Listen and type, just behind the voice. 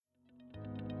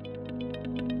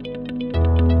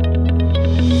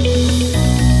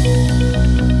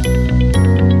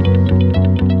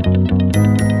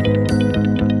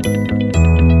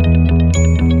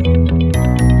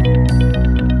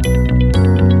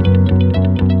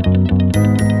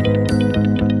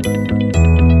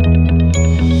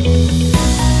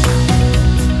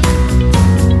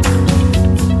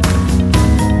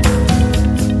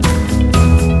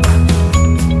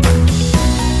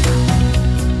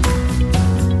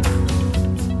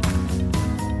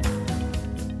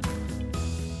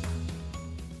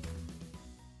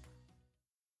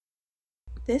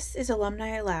This is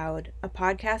Alumni Aloud, a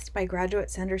podcast by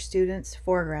Graduate Center students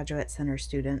for Graduate Center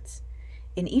students.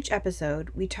 In each episode,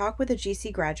 we talk with a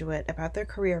GC graduate about their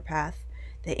career path,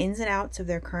 the ins and outs of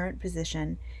their current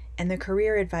position, and the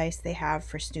career advice they have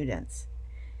for students.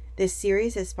 This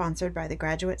series is sponsored by the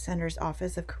Graduate Center's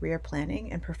Office of Career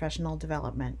Planning and Professional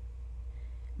Development.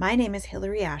 My name is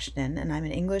Hillary Ashton, and I'm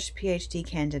an English PhD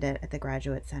candidate at the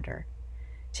Graduate Center.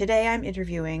 Today I'm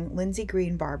interviewing Lindsay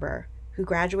Green Barber, who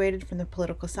graduated from the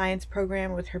Political Science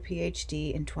program with her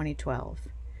PhD in 2012.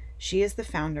 She is the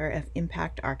founder of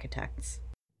Impact Architects.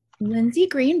 Lindsay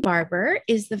Green Barber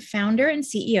is the founder and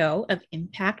CEO of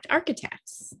Impact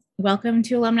Architects. Welcome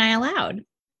to Alumni Aloud.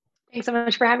 Thanks so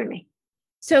much for having me.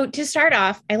 So to start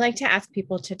off, I like to ask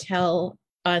people to tell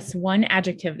us one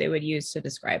adjective they would use to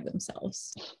describe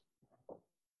themselves.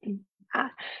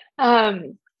 I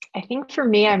think for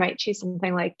me, I might choose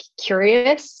something like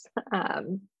curious.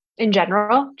 In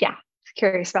general,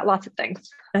 curious about lots of things.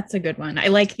 That's a good one. I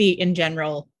like the in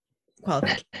general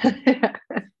qualification.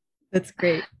 That's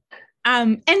great.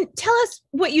 And tell us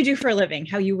what you do for a living,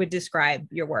 how you would describe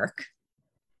your work.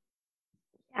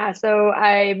 Yeah, so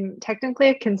I'm technically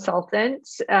a consultant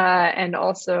and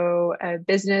also a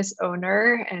business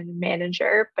owner and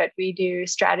manager, but we do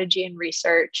strategy and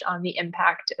research on the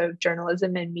impact of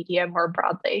journalism and media more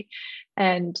broadly.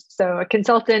 And so a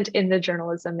consultant in the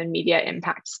journalism and media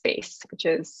impact space, which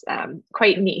is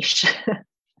quite niche.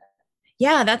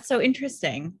 Yeah, that's so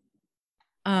interesting.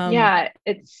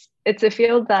 It's a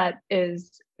field that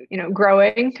is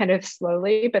growing kind of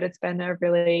slowly, but it's been a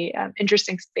really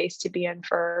interesting space to be in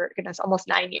for almost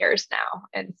 9 years now.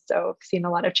 And so I've seen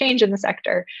a lot of change in the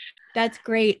sector. That's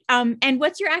great. And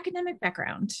what's your academic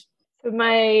background? So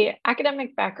my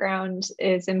academic background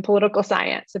is in political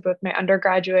science. So both my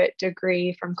undergraduate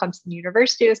degree from Clemson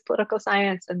University is political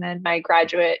science, and then my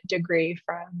graduate degree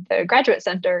from the Graduate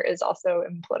Center is also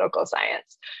in political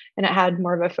science. And it had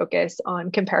more of a focus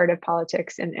on comparative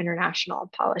politics and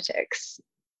international politics.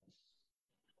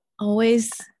 Always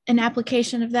an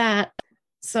application of that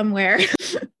somewhere.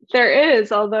 There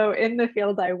is, although in the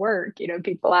field I work,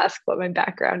 people ask what my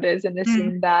background is and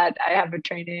assume that I have a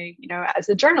training, as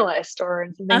a journalist or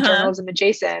in something journalism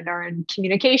adjacent or in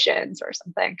communications or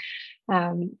something.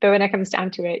 But when it comes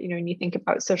down to it, when you think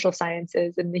about social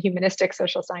sciences and the humanistic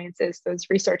social sciences, those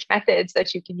research methods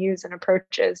that you can use and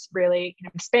approaches really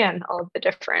span all of the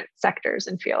different sectors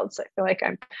and fields. I feel like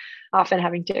I'm often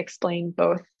having to explain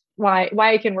both why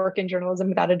I can work in journalism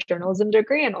without a journalism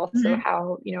degree, and also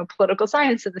how, political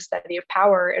science and the study of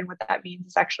power and what that means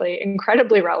is actually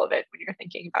incredibly relevant when you're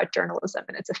thinking about journalism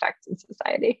and its effects in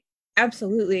society.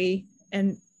 Absolutely.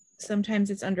 And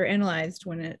sometimes it's underanalyzed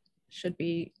when it should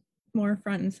be more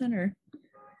front and center.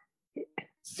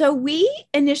 So we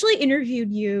initially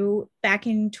interviewed you back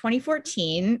in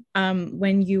 2014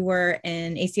 when you were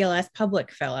an ACLS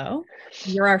Public Fellow.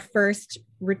 You're our first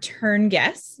return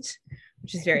guest,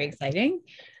 which is very exciting.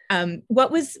 Can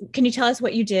you tell us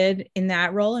what you did in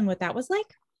that role and what that was like?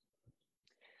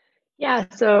 Yeah,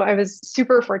 so I was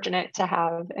super fortunate to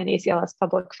have an ACLS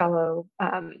Public Fellow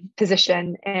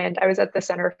position, and I was at the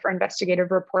Center for Investigative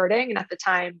Reporting. And at the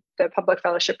time, the Public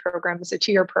Fellowship program was a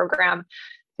 2-year program,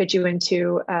 put you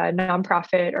into a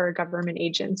nonprofit or a government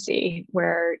agency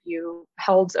where you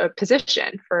held a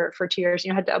position for 2 years.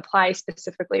 You had to apply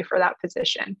specifically for that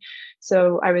position.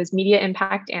 So I was media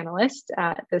impact analyst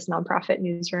at this nonprofit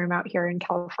newsroom out here in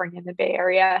California in the Bay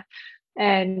Area.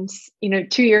 And,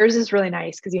 2 years is really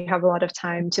nice because you have a lot of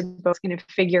time to both kind of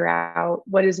figure out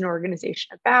what is an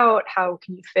organization about, how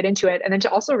can you fit into it, and then to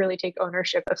also really take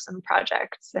ownership of some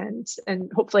projects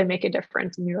and hopefully make a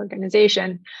difference in the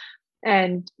organization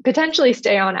and potentially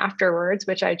stay on afterwards,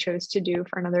 which I chose to do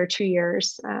for another 2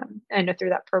 years. And through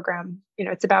that program,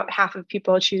 it's about half of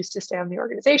people choose to stay on the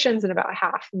organizations and about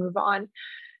half move on.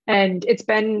 And it's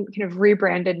been kind of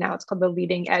rebranded now. It's called the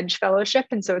Leading Edge Fellowship.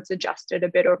 And so it's adjusted a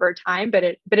bit over time, but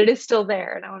it is still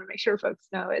there. And I want to make sure folks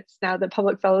know it's now the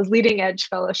Public Fellows Leading Edge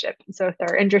Fellowship. And so if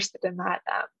they're interested in that,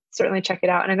 certainly check it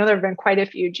out. And I know there have been quite a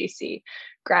few GC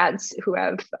grads who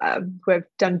have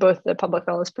done both the Public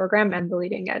Fellows program and the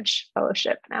Leading Edge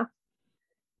Fellowship now.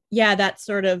 Yeah, that's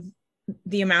sort of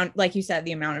the amount, like you said,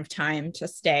 the amount of time to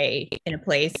stay in a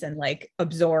place and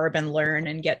absorb and learn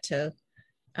and get to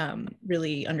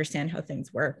really understand how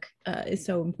things work is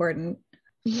so important.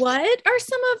 What are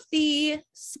some of the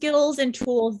skills and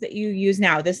tools that you use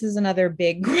now? This is another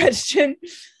big question.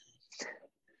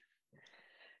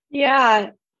 Yeah.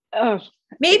 Oh,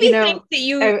 maybe things that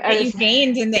you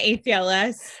gained in the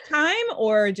ACLS time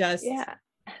or just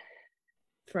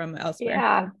from elsewhere.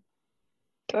 Yeah,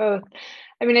 both.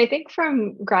 I mean, I think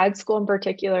from grad school in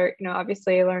particular,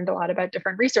 obviously I learned a lot about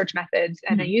different research methods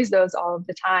and I use those all of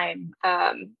the time.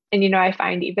 And I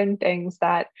find even things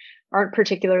that aren't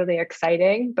particularly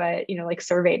exciting, but, like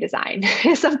survey design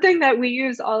is something that we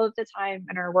use all of the time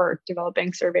in our work,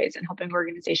 developing surveys and helping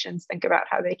organizations think about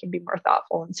how they can be more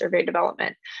thoughtful in survey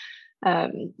development.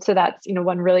 So that's,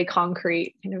 one really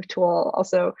concrete kind of tool.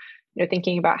 Also,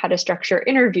 thinking about how to structure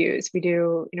interviews. We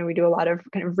do a lot of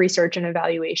kind of research and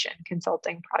evaluation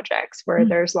consulting projects where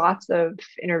there's lots of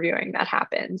interviewing that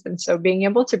happens. And so being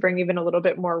able to bring even a little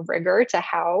bit more rigor to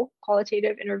how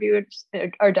qualitative interviews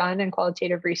are done and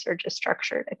qualitative research is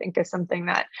structured, I think is something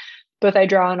that both I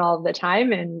draw on all the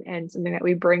time and something that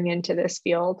we bring into this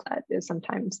field that is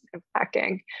sometimes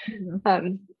lacking.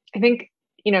 I think,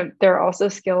 there are also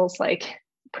skills like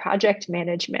project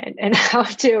management and how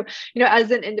to,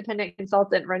 as an independent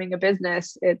consultant running a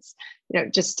business, it's,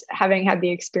 just having had the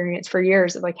experience for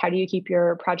years of like, how do you keep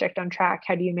your project on track?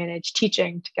 How do you manage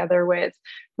teaching together with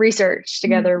research,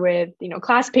 together with,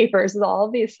 class papers, all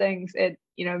of these things,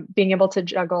 being able to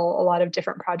juggle a lot of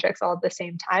different projects all at the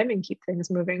same time and keep things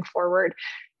moving forward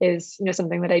is,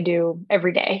 something that I do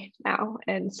every day now.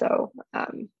 And so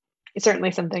it's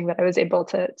certainly something that I was able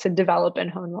to develop and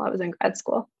hone while I was in grad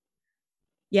school.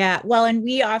 Yeah, well, and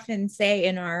we often say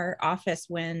in our office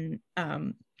when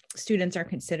students are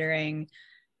considering,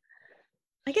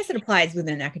 I guess it applies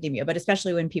within academia, but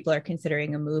especially when people are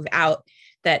considering a move out,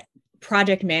 that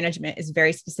project management is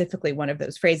very specifically one of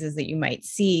those phrases that you might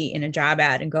see in a job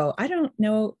ad and go, I don't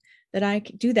know that I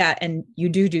could do that. And you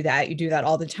do that. You do that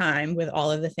all the time with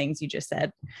all of the things you just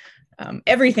said.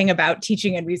 Everything about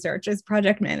teaching and research is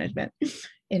project management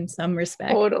in some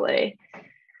respect.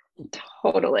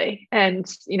 Totally. And,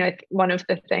 one of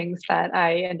the things that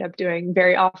I end up doing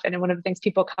very often, and one of the things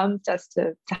people come to us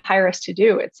to hire us to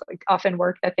do, it's like often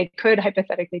work that they could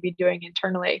hypothetically be doing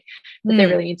internally, but they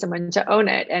really need someone to own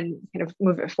it and kind of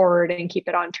move it forward and keep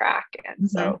it on track. And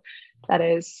so that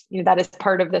is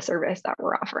part of the service that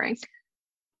we're offering.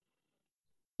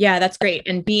 Yeah, that's great.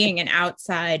 And being an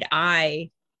outside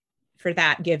eye for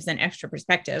that gives an extra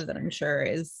perspective that I'm sure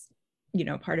is,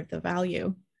 part of the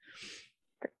value.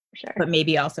 Sure. But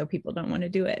maybe also people don't want to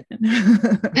do it.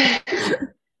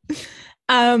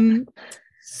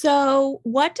 So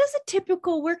what does a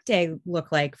typical workday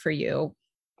look like for you?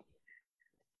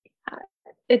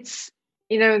 It's,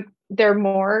 they're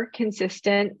more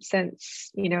consistent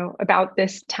since, about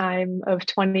this time of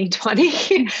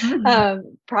 2020.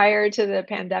 Prior to the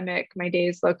pandemic, my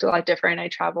days looked a lot different. I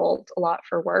traveled a lot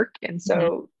for work. And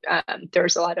so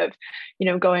there's a lot of,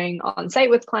 going on site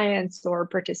with clients or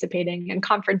participating in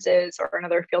conferences or in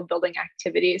other field building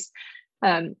activities.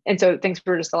 And so things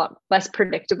were just a lot less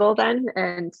predictable then.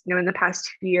 And, in the past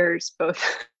 2 years,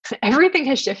 both everything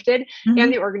has shifted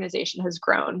and the organization has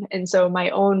grown. And so my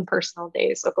own personal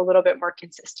days look a little bit more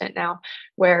consistent now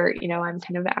where, I'm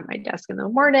kind of at my desk in the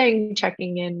morning,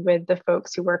 checking in with the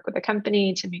folks who work with the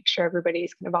company to make sure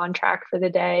everybody's kind of on track for the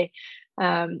day.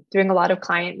 Doing a lot of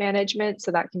client management.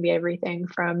 So that can be everything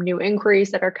from new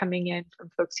inquiries that are coming in from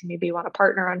folks who maybe want to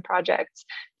partner on projects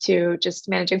to just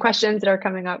managing questions that are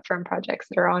coming up from projects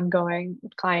that are ongoing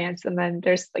with clients. And then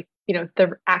there's like,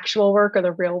 the actual work or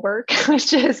the real work,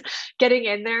 which is getting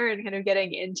in there and kind of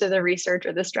getting into the research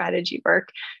or the strategy work.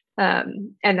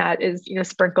 And that is,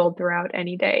 sprinkled throughout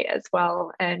any day as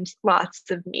well. And lots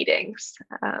of meetings,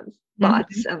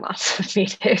 lots and lots of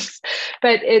meetings.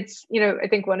 But it's, I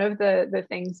think one of the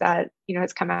things that,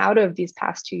 has come out of these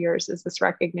past 2 years is this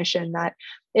recognition that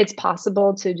it's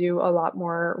possible to do a lot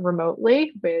more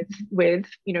remotely with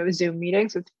Zoom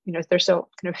meetings with, they're so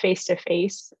kind of face to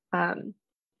face.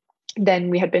 Than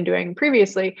we had been doing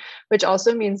previously, which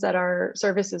also means that our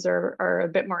services are a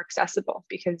bit more accessible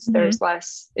because there's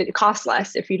less, it costs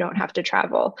less if you don't have to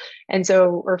travel. And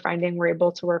so we're finding we're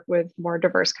able to work with more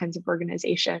diverse kinds of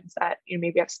organizations that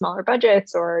maybe have smaller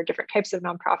budgets or different types of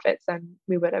nonprofits than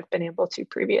we would have been able to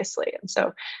previously. And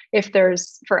so if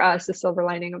there's, for us, the silver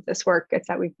lining of this work, it's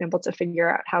that we've been able to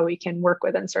figure out how we can work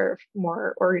with and serve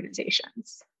more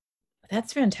organizations.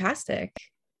 That's fantastic.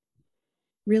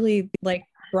 Really, like,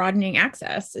 broadening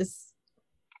access is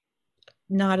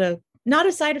not a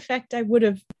side effect I would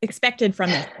have expected from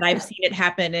it. But I've seen it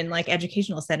happen in like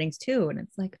educational settings too. And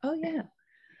it's like, oh yeah.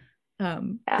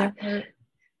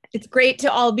 It's great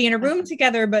to all be in a room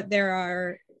together, but there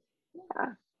are,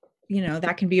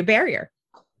 that can be a barrier.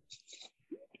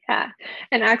 Yeah.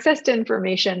 And access to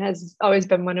information has always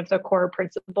been one of the core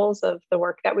principles of the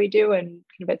work that we do and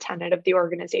kind of a tenet of the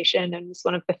organization. And it's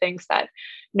one of the things that,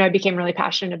 I became really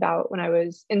passionate about when I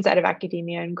was inside of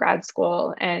academia and grad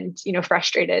school and,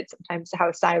 frustrated sometimes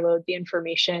how siloed the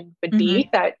information would be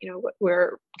that, what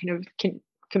we're kind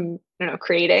of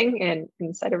creating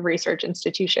inside of research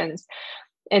institutions.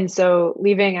 And so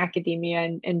leaving academia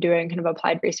and doing kind of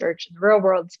applied research in the real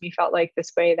world to me felt like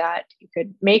this way that you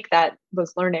could make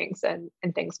those learnings and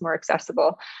things more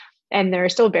accessible. And there are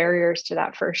still barriers to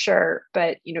that for sure,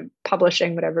 but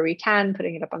publishing whatever we can,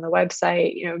 putting it up on the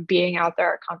website, being out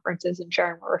there at conferences and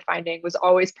sharing what we're finding was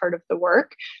always part of the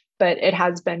work. But it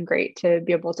has been great to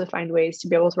be able to find ways to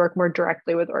be able to work more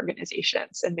directly with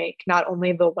organizations and make not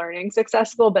only the learnings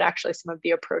accessible, but actually some of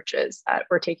the approaches that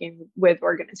we're taking with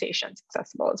organizations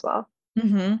accessible as well.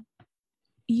 Mm-hmm.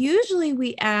 Usually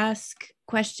we ask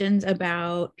questions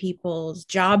about people's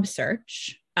job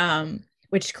search,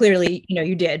 which clearly,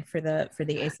 you did for the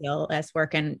ACLS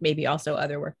work and maybe also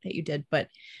other work that you did. But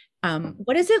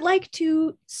what is it like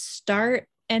to start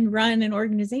and run an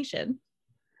organization?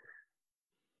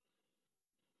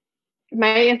 My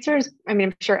answer is,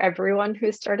 I'm sure everyone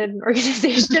who started an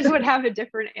organization would have a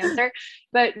different answer,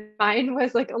 but mine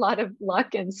was like a lot of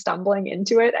luck and stumbling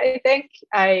into it. I think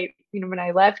when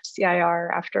I left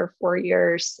CIR after 4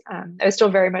 years, I was still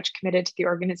very much committed to the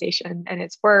organization and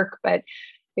its work. But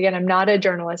again, I'm not a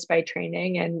journalist by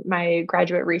training, and my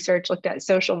graduate research looked at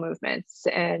social movements.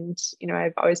 And,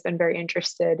 I've always been very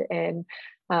interested in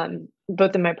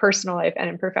both in my personal life and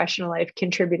in professional life,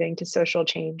 contributing to social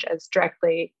change as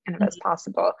directly as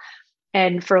possible.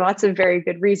 And for lots of very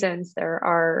good reasons, there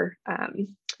are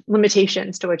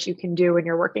limitations to what you can do when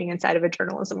you're working inside of a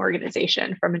journalism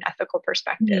organization from an ethical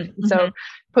perspective. Mm-hmm. So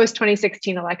post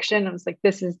 2016 election, I was like,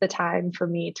 this is the time for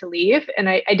me to leave. And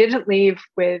I didn't leave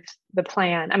with the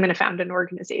plan, I'm going to found an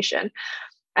organization.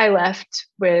 I left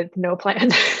with no plan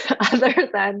other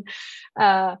than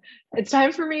it's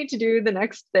time for me to do the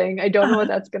next thing. I don't know what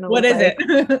that's going to look like.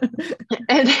 What is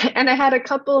it? and I had a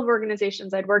couple of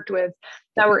organizations I'd worked with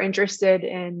that were interested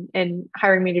in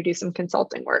hiring me to do some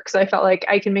consulting work. So I felt like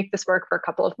I can make this work for a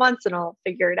couple of months and I'll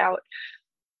figure it out.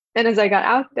 And as I got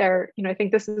out there, I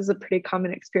think this is a pretty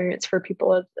common experience for people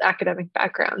with academic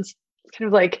backgrounds. It's kind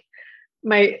of like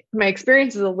my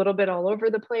experience is a little bit all over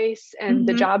the place, and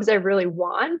the jobs I really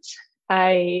want,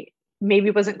 I maybe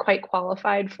wasn't quite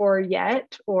qualified for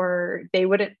yet, or they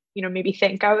wouldn't, maybe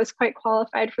think I was quite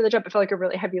qualified for the job. I felt like a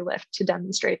really heavy lift to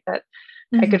demonstrate that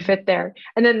I could fit there.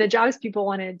 And then the jobs people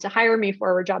wanted to hire me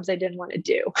for were jobs I didn't want to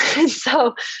do. And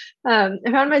so I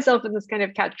found myself in this kind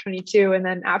of catch-22. And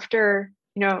then after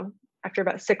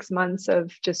about 6 months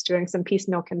of just doing some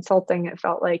piecemeal consulting, it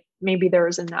felt like maybe there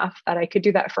was enough that I could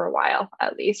do that for a while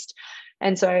at least.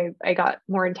 And so I got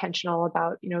more intentional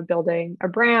about, building a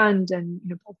brand and,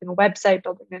 building a website,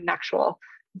 building an actual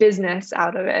business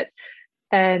out of it.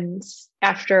 And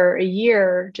after a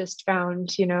year, just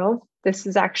found, this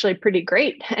is actually pretty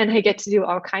great. And I get to do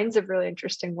all kinds of really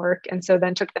interesting work. And so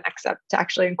then took the next step to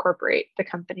actually incorporate the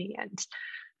company.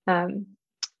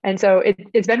 And so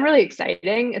it's been really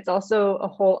exciting. It's also a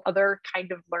whole other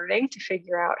kind of learning to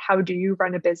figure out, how do you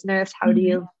run a business? How do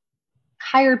you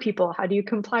hire people? How do you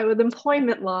comply with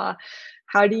employment law?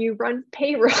 How do you run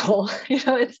payroll?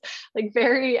 It's like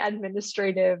very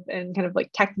administrative and kind of like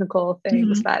technical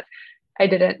things that I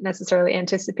didn't necessarily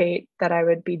anticipate that I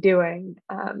would be doing.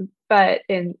 But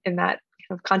in that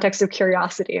kind of context of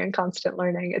curiosity and constant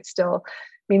learning, it still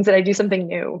means that I do something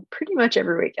new pretty much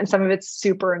every week. And some of it's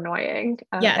super annoying,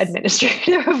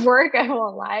 administrative work, I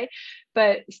won't lie,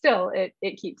 but still it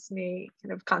keeps me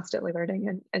kind of constantly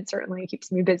learning and certainly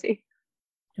keeps me busy.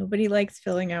 Nobody likes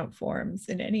filling out forms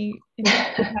in any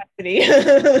capacity.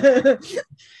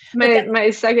 My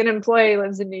second employee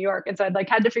lives in New York. And so I'd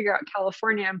had to figure out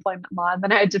California employment law. And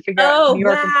then I had to figure out New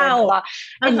York employment law.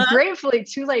 And gratefully,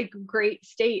 two great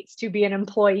states to be an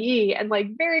employee and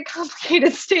very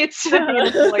complicated states to be an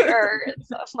employer. And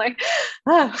so I'm like,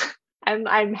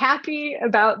 I'm happy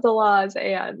about the laws,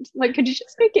 and could you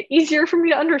just make it easier for me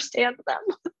to understand them?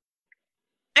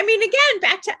 Again,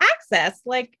 back to access.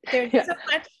 There's so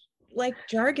much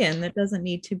jargon that doesn't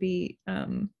need to be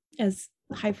as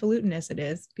highfalutin as it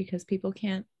is, because people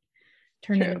can't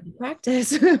turn it into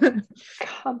practice.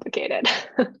 Complicated.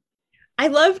 I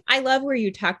love where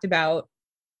you talked about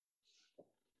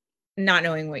not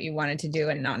knowing what you wanted to do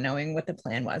and not knowing what the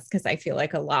plan was, because I feel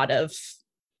like a lot of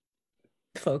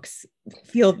folks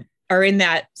are in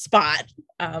that spot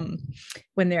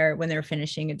when they're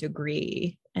finishing a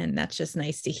degree, and that's just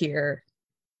nice to hear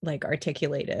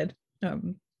articulated,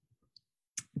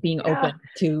 being open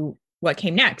to what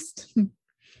came next.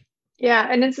 Yeah.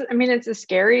 And it's a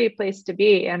scary place to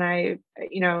be. And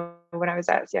when I was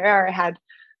at CIR, I had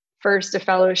first a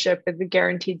fellowship with a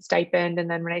guaranteed stipend. And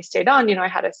then when I stayed on, I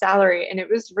had a salary, and it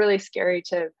was really scary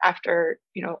to, after,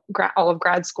 all of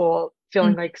grad school,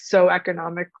 feeling like so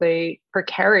economically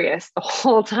precarious the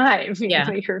whole time.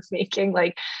 You're making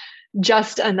like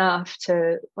just enough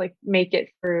to like make it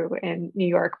through in New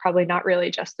York, probably not really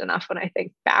just enough when I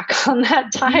think back on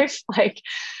that time.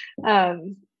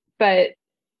 But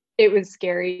it was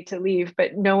scary to leave.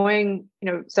 But knowing,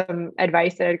 some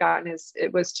advice that I'd gotten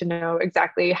was to know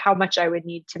exactly how much I would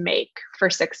need to make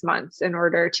for 6 months in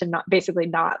order to not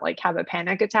like have a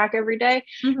panic attack every day.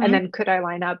 Mm-hmm. And then could I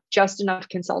line up just enough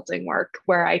consulting work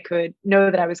where I could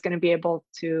know that I was going to be able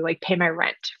to like pay my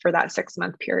rent for that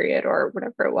 6-month period or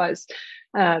whatever it was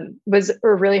a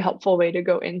really helpful way to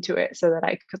go into it, so that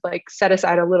I could like set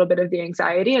aside a little bit of the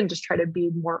anxiety and just try to be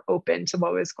more open to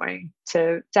what was going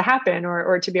to happen,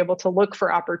 or to be able to look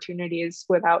for opportunities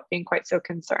without being quite so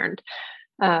concerned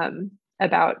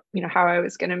about how I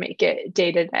was going to make it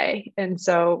day to day. And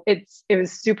so it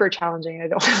was super challenging. I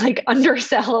don't want to like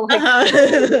undersell, like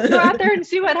go out there and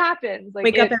see what happens. Like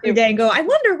wake up every day and go, I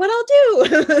wonder what I'll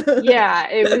do. Yeah,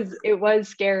 it was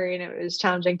scary and it was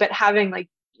challenging, but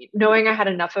knowing I had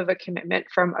enough of a commitment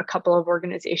from a couple of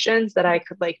organizations that I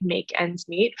could like make ends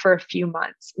meet for a few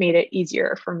months made it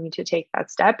easier for me to take that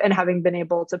step. And having been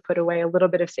able to put away a little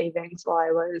bit of savings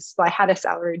while I had a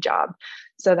salary job,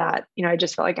 so that, I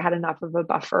just felt like I had enough of a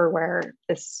buffer where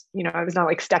this, I was not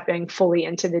like stepping fully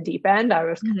into the deep end. I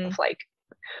was kind of like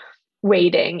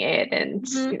wading it and,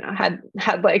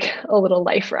 had like a little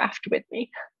life raft with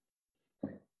me.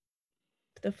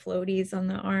 The floaties on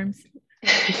the arms.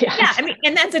 Yeah. I mean,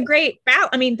 and that's a great bout.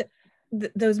 I mean,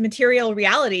 those material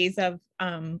realities of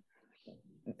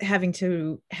having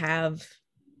to have,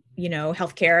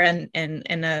 healthcare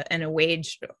and a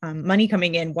wage, money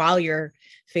coming in while you're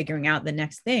figuring out the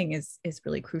next thing is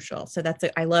really crucial. So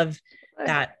I love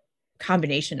that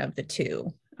combination of the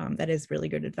two. That is really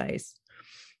good advice.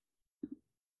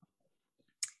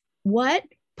 What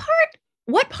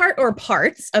part or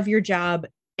parts of your job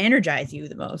energize you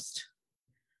the most?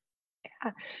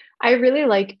 Yeah. I really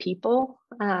like people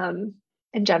in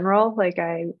general. Like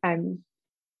I'm,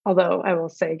 although I will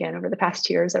say again, over the past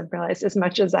 2 years, I've realized as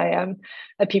much as I am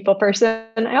a people person,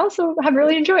 I also have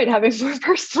really enjoyed having more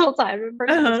personal time and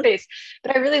personal space.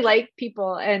 But I really like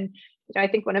people. And I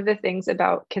think one of the things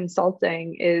about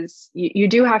consulting is you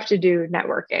do have to do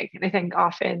networking. And I think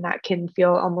often that can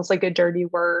feel almost like a dirty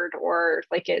word, or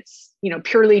like it's,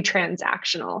 purely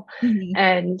transactional. Mm-hmm.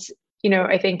 And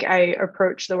I think I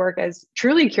approach the work as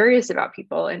truly curious about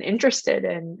people and interested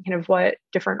in kind of what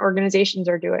different organizations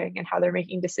are doing and how they're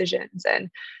making decisions,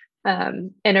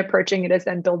 and approaching it as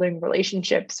then building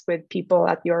relationships with people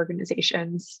at the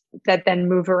organizations that then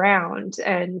move around.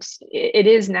 And it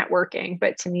is networking,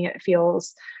 but to me, it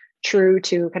feels true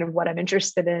to kind of what I'm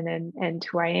interested in and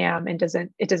who I am, and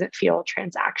it doesn't feel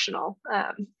transactional.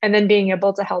 And then being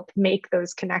able to help make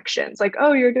those connections, like,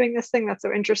 oh, you're doing this thing that's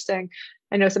so interesting,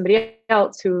 I know somebody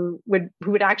else who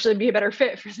would actually be a better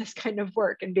fit for this kind of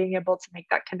work, and being able to make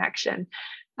that connection,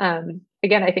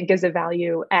 again, I think is a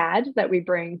value add that we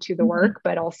bring to the work,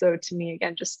 but also to me,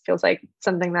 again, just feels like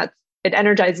something that it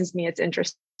energizes me. It's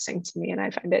interesting to me, and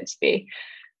I find it to be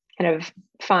kind of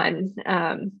fun.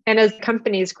 And as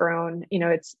companies grown,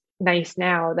 it's nice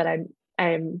now that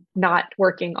I'm not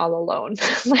working all alone.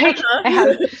 Like I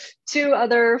have 2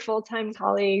 other full-time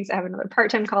colleagues, I have another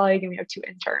part-time colleague, and we have 2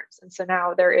 interns. And so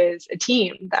now there is a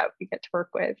team that we get to work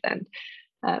with. And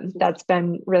that's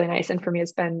been really nice. And for me,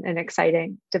 it's been an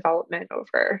exciting development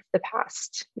over the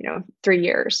past, 3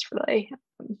 years, really.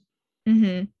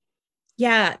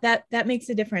 Yeah, that makes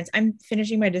a difference. I'm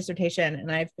finishing my dissertation,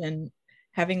 and I've been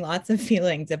having lots of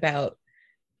feelings about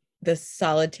the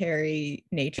solitary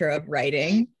nature of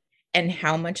writing and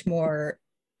how much more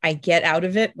I get out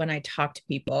of it when I talk to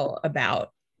people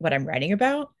about what I'm writing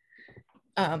about,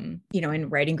 in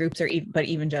writing groups, but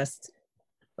even just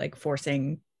like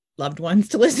forcing loved ones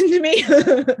to listen to me.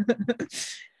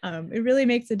 It really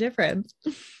makes a difference.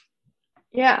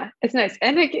 Yeah, it's nice.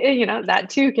 And that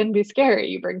too can be scary.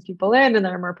 You bring people in and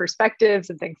there are more perspectives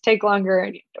and things take longer,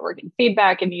 and you have to work in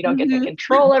feedback, and you don't get to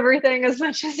control everything as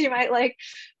much as you might like.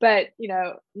 But,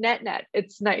 net,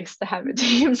 it's nice to have a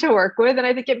team to work with. And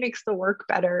I think it makes the work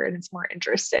better and it's more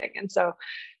interesting. And so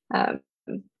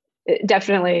it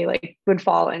definitely like would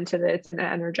fall into it's an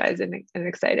energizing and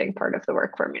exciting part of the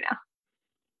work for me now.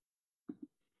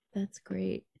 That's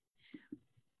great.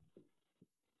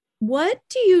 What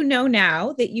do you know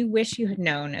now that you wish you had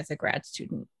known as a grad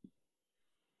student?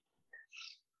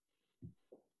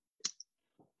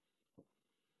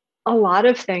 a lot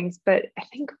of things, but I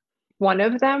think one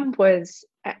of them was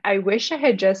I wish I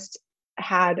had just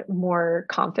had more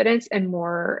confidence and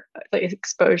more like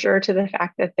exposure to the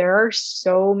fact that there are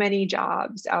so many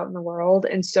jobs out in the world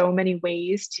and so many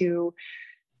ways to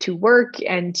work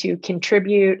and to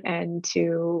contribute and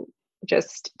to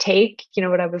just take,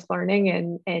 what I was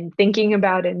learning and thinking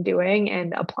about and doing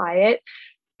and apply it.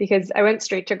 Because I went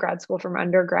straight to grad school from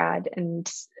undergrad, and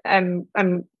I'm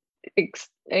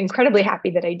incredibly happy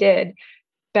that I did.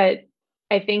 But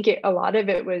I think a lot of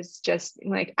it was just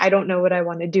like, I don't know what I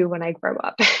want to do when I grow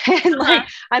up. And like,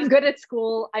 I'm good at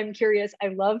school. I'm curious. I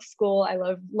love school. I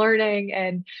love learning.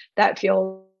 And that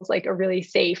feels like a really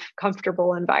safe,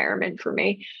 comfortable environment for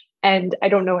me. And I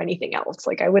don't know anything else.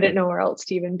 Like I wouldn't know where else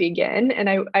to even begin. And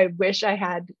I wish I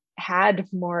had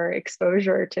more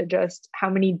exposure to just how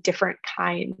many different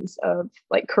kinds of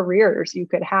like careers you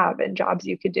could have and jobs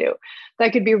you could do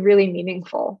that could be really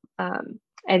meaningful.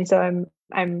 And so I'm,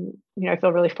 I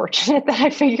feel really fortunate that I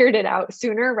figured it out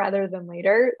sooner rather than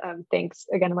later. Thanks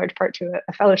again, in large part to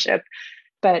a fellowship.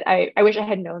 But I wish I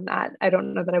had known that. I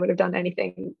don't know that I would have done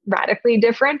anything radically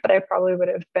different, but I probably would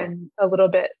have been a little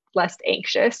bit less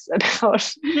anxious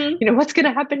about, what's going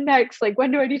to happen next? Like,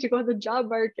 when do I need to go in the job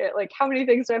market? Like, how many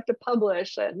things do I have to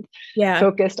publish? And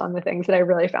focused on the things that I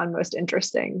really found most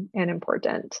interesting and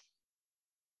important.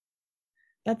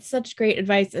 That's such great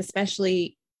advice,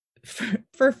 especially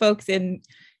for folks in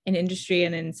an industry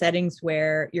and in settings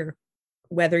where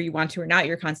whether you want to or not,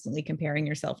 you're constantly comparing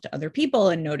yourself to other people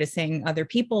and noticing other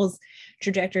people's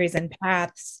trajectories and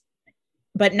paths,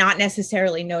 but not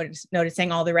necessarily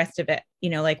noticing all the rest of it,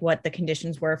 like what the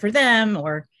conditions were for them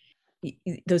or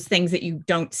those things that you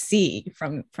don't see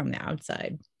from the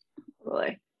outside.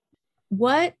 Really.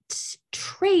 What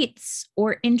traits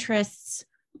or interests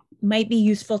might be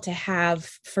useful to have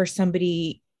for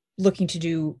somebody looking to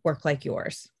do work like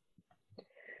yours?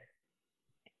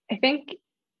 I think,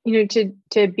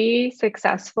 to be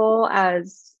successful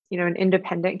as, an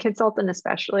independent consultant,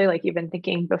 especially like even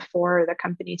thinking before the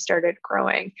company started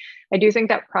growing, I do think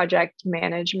that project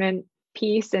management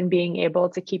piece and being able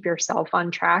to keep yourself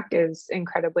on track is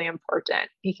incredibly important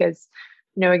because,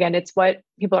 again, it's what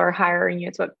people are hiring you.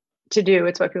 It's what to do.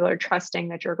 It's what people are trusting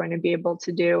that you're going to be able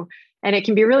to do. And it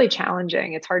can be really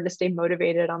challenging. It's hard to stay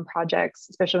motivated on projects,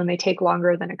 especially when they take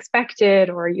longer than expected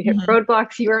or you hit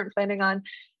roadblocks you weren't planning on.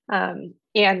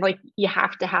 And like, you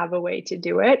have to have a way to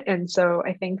do it. And so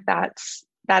I think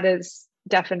that is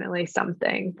definitely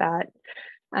something that,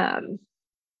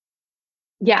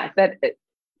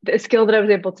 the skill that I was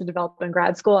able to develop in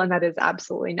grad school, and that is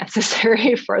absolutely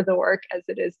necessary for the work as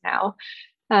it is now.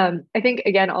 I think,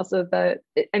 again, also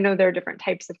I know there are different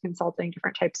types of consulting,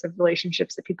 different types of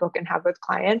relationships that people can have with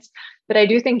clients, but I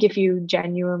do think if you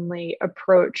genuinely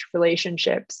approach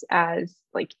relationships as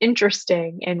like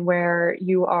interesting and where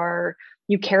you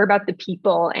care about the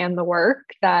people and the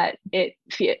work, that it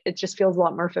just feels a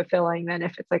lot more fulfilling than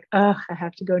if it's like, oh, I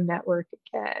have to go network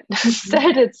again.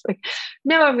 Instead, it's like,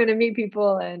 no, I'm going to meet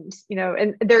people, and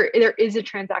and there is a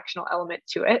transactional element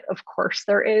to it. Of course,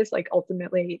 there is. Like,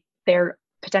 ultimately, they're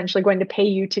potentially going to pay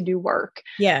you to do work.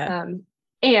 And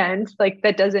like,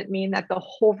 that doesn't mean that the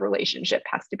whole relationship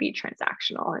has to be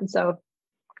transactional. And so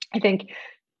I think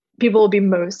people will be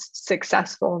most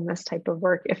successful in this type of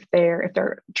work if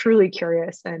they're truly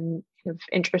curious and kind of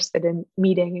interested in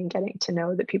meeting and getting to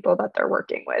know the people that they're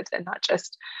working with, and not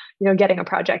just, getting a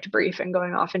project brief and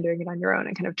going off and doing it on your own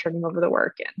and kind of turning over the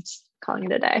work and calling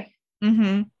it a day.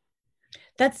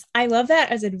 I love that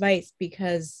as advice,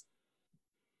 because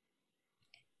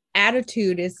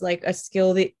attitude is like a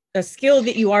skill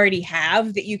that you already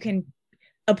have that you can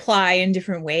apply in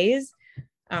different ways.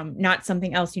 Not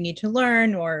something else you need to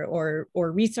learn or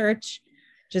research,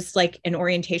 just like an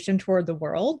orientation toward the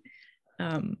world.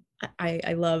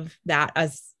 I love that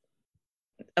as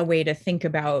a way to think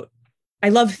about. I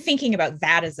love thinking about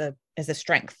that as a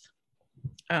strength.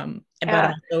 But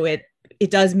also it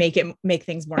does make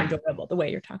things more enjoyable the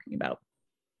way you're talking about.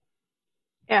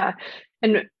 Yeah.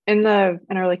 And in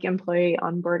our like employee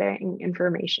onboarding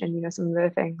information, some of the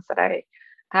things that I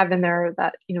have in there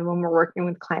that, when we're working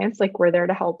with clients, like, we're there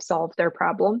to help solve their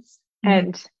problems.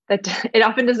 And that it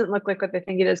often doesn't look like what they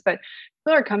think it is, but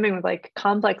people are coming with like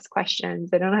complex questions.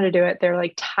 They don't know how to do it. They're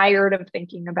like tired of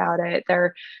thinking about it.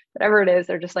 They're whatever it is.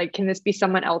 They're just like, can this be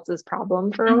someone else's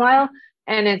problem for a while?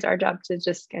 And it's our job to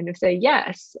just kind of say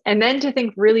yes. And then to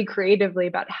think really creatively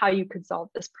about how you could solve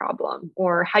this problem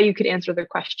or how you could answer the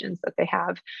questions that they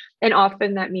have. And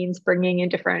often that means bringing in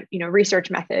different,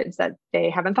 research methods that they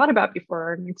haven't thought about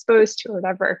before and exposed to or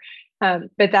whatever.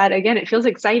 But that, again, it feels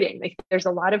exciting. Like there's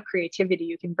a lot of creativity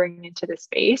you can bring into the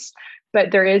space, but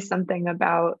there is something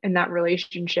about in that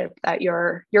relationship that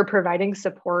you're providing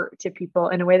support to people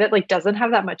in a way that like doesn't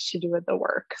have that much to do with the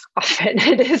work. Often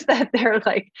it is that they're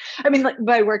like, I mean, like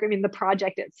by work, I mean the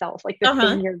project itself, like the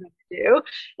thing you're going to do.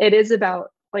 It is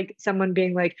about like someone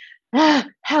being like,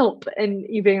 help, and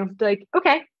you being like,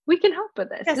 okay, we can help with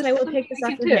this. Yes, This I will take this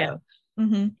up with you.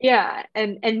 Mm-hmm. Yeah.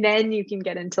 And then you can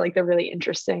get into like the really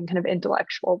interesting kind of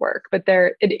intellectual work, but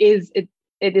it is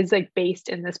like based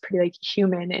in this pretty like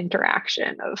human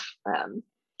interaction of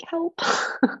help.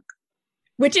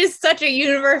 Which is such a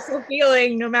universal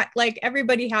feeling, no matter, like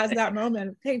everybody has that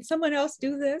moment. Hey, someone else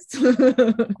do this.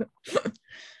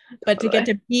 But to get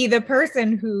to be the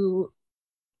person who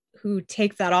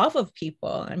takes that off of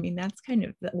people, I mean, that's kind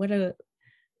of what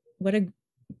a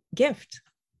gift.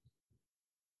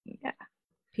 Yeah,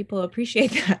 people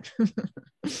appreciate that.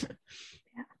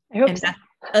 Yeah, I hope so.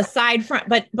 Aside from,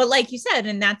 but like you said,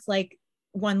 and that's like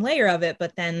one layer of it,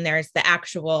 but then there's the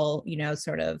actual,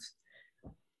 sort of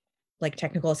like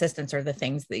technical assistance or the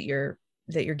things that you're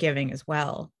giving as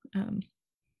well.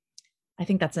 I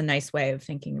think that's a nice way of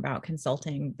thinking about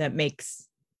consulting that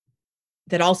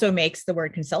also makes the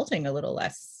word consulting a little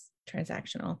less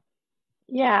transactional.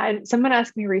 Yeah. And someone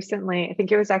asked me recently, I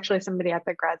think it was actually somebody at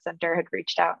the grad center had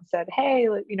reached out and said, hey,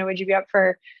 would you be up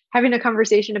for having a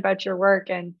conversation about your work?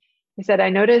 And I said, I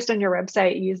noticed on your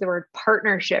website, you use the word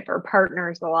partnership or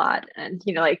partners a lot. And,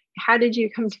 like, how did you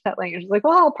come to that language? Like,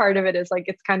 well, part of it is like,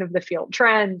 it's kind of the field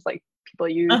trends. Like people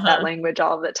use that language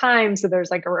all the time. So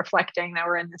there's like a reflecting that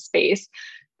we're in the space,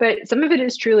 but some of it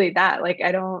is truly that, like,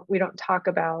 we don't talk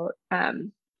about,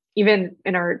 even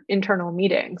in our internal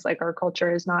meetings, like our culture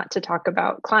is not to talk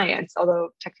about clients, although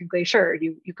technically, sure,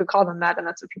 you could call them that and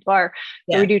that's what people are.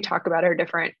 Yeah. But we do talk about our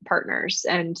different partners,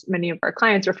 and many of our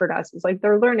clients refer to us as like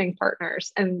their learning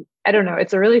partners. And I don't know,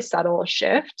 it's a really subtle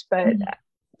shift, but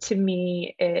to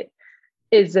me, it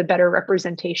is a better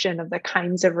representation of the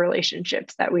kinds of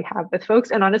relationships that we have with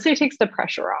folks. And honestly, it takes the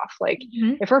pressure off. Like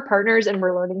if we're partners and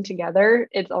we're learning together,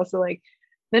 it's also like,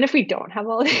 then if we don't have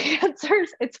all the answers,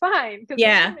 it's fine.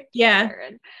 Yeah.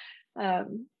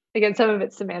 And again, some of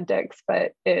it's semantics,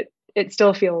 but it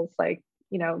still feels like,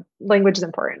 language is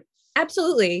important.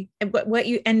 Absolutely.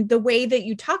 And the way that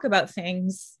you talk about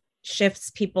things shifts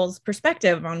people's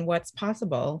perspective on what's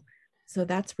possible. So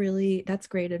that's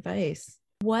great advice.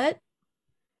 What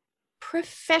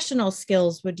professional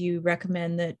skills would you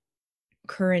recommend that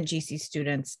current GC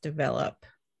students develop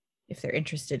if they're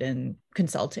interested in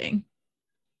consulting?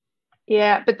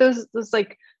 Yeah, but those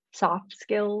like soft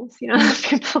skills,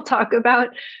 people talk about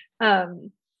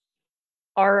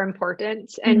are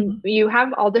important. And you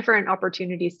have all different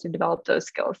opportunities to develop those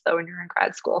skills. So when you're in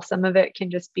grad school, some of it can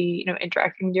just be,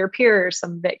 interacting with your peers.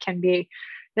 Some of it can be,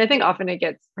 and I think often it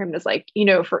gets framed as like,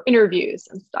 for interviews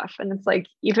and stuff. And it's like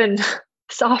even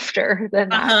softer than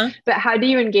that. But how do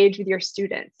you engage with your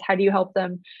students? How do you help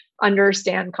them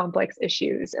understand complex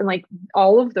issues? And like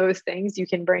all of those things you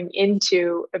can bring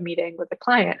into a meeting with a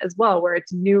client as well, where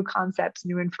it's new concepts,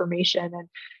 new information, and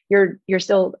you're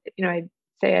still, I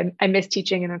say I miss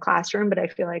teaching in a classroom, but I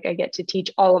feel like I get to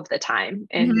teach all of the time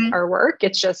in our work.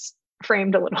 It's just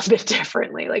framed a little bit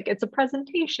differently, like it's a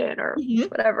presentation or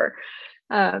whatever.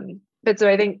 But so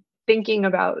I think thinking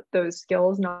about those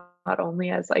skills, not only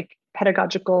as like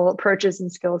pedagogical approaches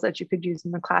and skills that you could use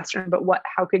in the classroom, but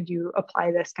how could you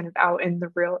apply this kind of out in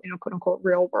the real, quote unquote,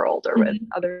 real world or with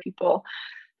other people?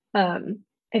 I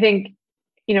think,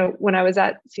 when I was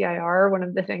at CIR, one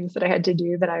of the things that I had to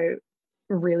do that I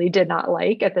really did not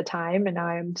like at the time, and now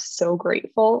I'm so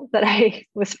grateful that I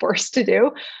was forced to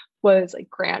do, was like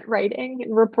grant writing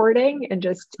and reporting and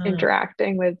just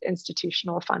interacting with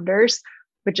institutional funders,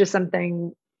 which is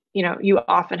something you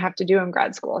often have to do in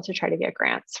grad school to try to get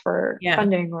grants for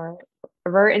funding or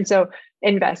whatever. And so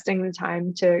investing the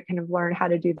time to kind of learn how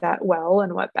to do that well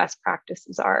and what best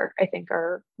practices are, I think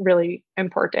are really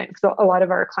important. So a lot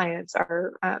of our clients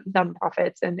are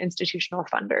nonprofits and institutional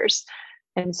funders.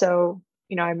 And so,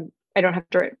 I don't have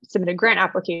to submit a grant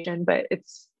application, but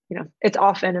it's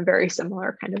often a very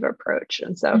similar kind of approach.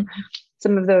 And so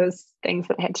some of those things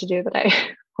that I had to do that I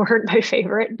weren't my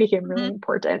favorite became really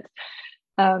important.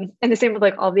 And the same with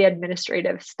like all the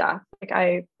administrative stuff. Like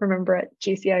I remember at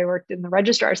GC, I worked in the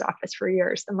registrar's office for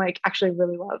years and like actually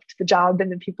really loved the job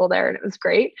and the people there, and it was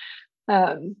great.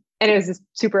 And it was a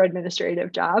super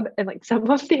administrative job. And like some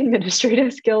of the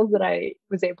administrative skills that I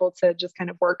was able to just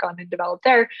kind of work on and develop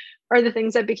there are the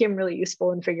things that became really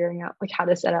useful in figuring out like how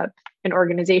to set up an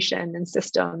organization and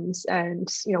systems and,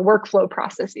 workflow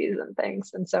processes and things.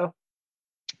 And so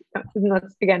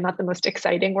that's, again, not the most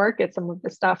exciting work. It's some of the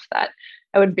stuff that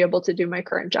I wouldn't be able to do my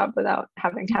current job without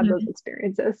having had those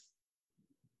experiences.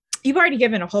 You've already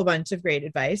given a whole bunch of great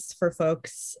advice for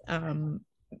folks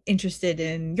interested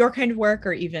in your kind of work,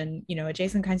 or even,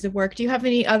 adjacent kinds of work. Do you have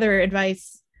any other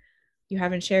advice you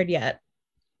haven't shared yet?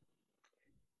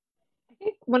 I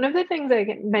think one of the things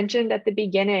I mentioned at the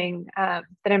beginning that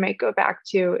I might go back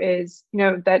to is,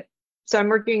 so I'm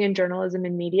working in journalism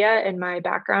and media, and my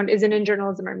background isn't in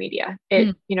journalism or media.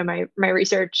 My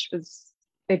research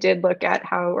it did look at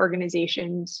how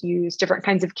organizations use different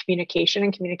kinds of communication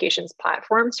and communications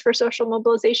platforms for social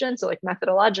mobilization. So like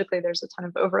methodologically, there's a ton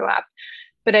of overlap.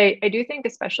 But I do think,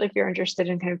 especially if you're interested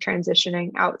in kind of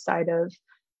transitioning outside of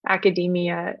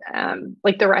academia,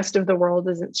 like the rest of the world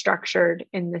isn't structured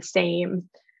in the same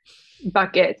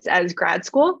buckets as grad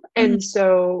school. And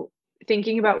so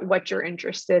thinking about what you're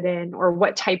interested in, or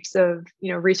what types of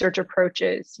research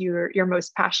approaches you're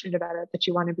most passionate about that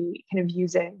you want to be kind of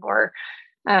using, or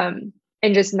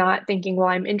and just not thinking, well,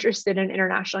 I'm interested in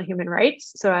international human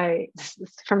rights, so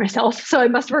for myself, so I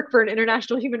must work for an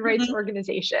international human rights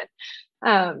organization.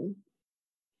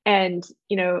 And,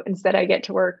 instead I get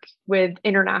to work with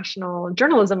international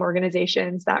journalism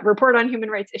organizations that report on human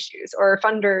rights issues, or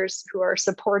funders who are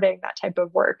supporting that type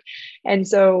of work. And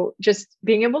so just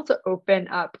being able to open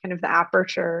up kind of the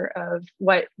aperture of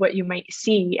what you might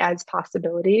see as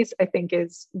possibilities, I think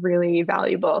is really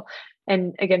valuable.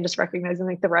 And again, just recognizing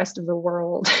like the rest of the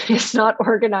world is not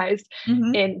organized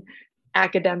in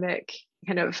academic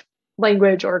kind of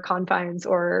language or confines,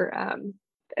 or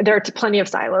there are plenty of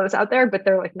silos out there, but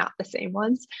they're like not the same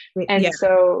ones. And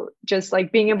so just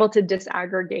like being able to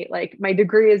disaggregate, like my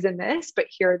degree is in this, but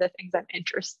here are the things I'm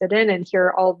interested in, and here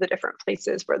are all the different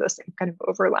places where those things kind of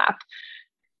overlap.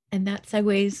 And that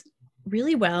segues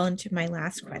really well into my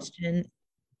last question.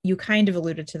 You kind of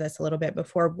alluded to this a little bit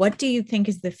before. What do you think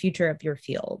is the future of your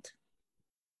field?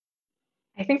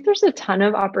 I think there's a ton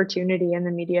of opportunity in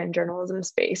the media and journalism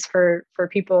space for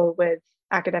people with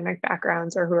academic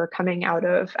backgrounds, or who are coming out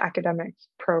of academic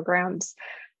programs.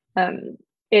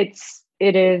 It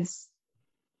is,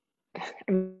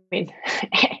 I mean,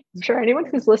 I'm sure anyone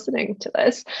who's listening to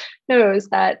this knows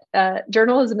that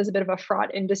journalism is a bit of a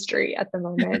fraught industry at the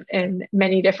moment in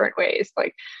many different ways.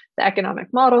 Like the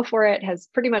economic model for it has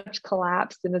pretty much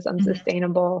collapsed and is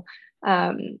unsustainable.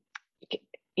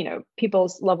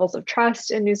 People's levels of trust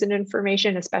in news and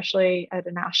information, especially at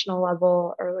a national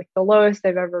level, are like the lowest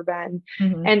they've ever been.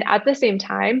 And at the same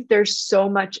time, there's so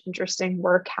much interesting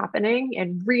work happening,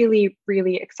 and really,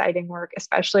 really exciting work,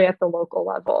 especially at the local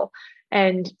level.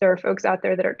 And there are folks out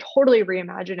there that are totally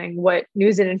reimagining what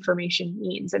news and information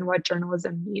means and what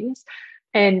journalism means.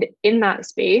 And in that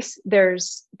space,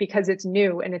 because it's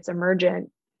new and it's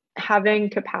emergent, having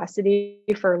capacity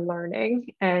for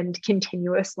learning and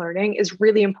continuous learning is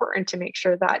really important to make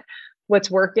sure that what's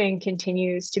working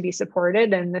continues to be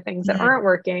supported, and the things that aren't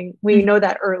working, we know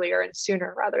that earlier and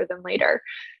sooner rather than later.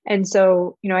 And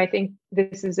so, I think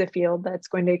this is a field that's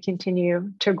going to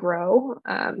continue to grow,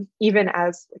 even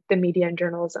as the media and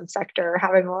journalism sector are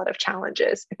having a lot of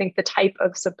challenges. I think the type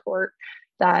of support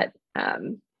that,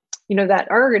 that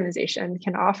our organization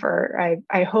can offer,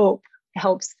 I hope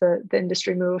helps the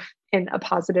industry move in a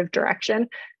positive direction.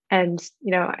 And,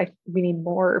 we need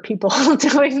more people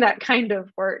doing that kind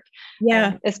of work,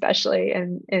 especially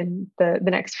in the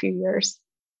next few years.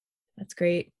 That's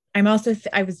great. I'm also,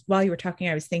 while you were talking,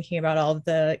 I was thinking about all of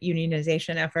the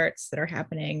unionization efforts that are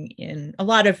happening in a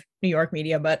lot of New York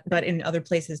media, but in other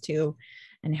places too,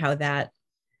 and how that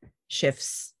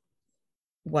shifts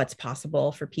what's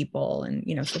possible for people, and,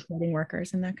 supporting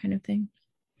workers and that kind of thing.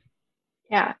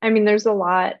 Yeah, I mean, there's a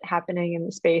lot happening in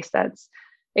the space that's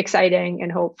exciting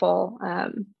and hopeful,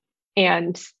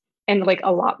 and like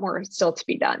a lot more still to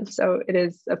be done. So it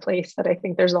is a place that I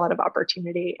think there's a lot of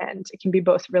opportunity, and it can be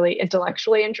both really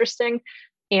intellectually interesting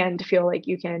and feel like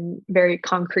you can very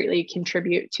concretely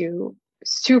contribute to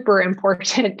super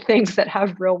important things that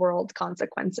have real world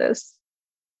consequences.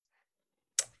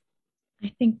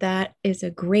 I think that is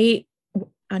a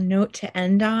note to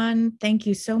end on. Thank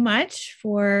you so much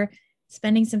for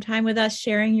spending some time with us,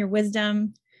 sharing your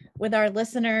wisdom with our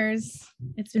listeners.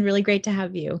 It's been really great to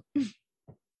have you.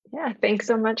 Yeah, thanks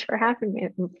so much for having me.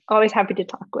 I'm always happy to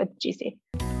talk with GC.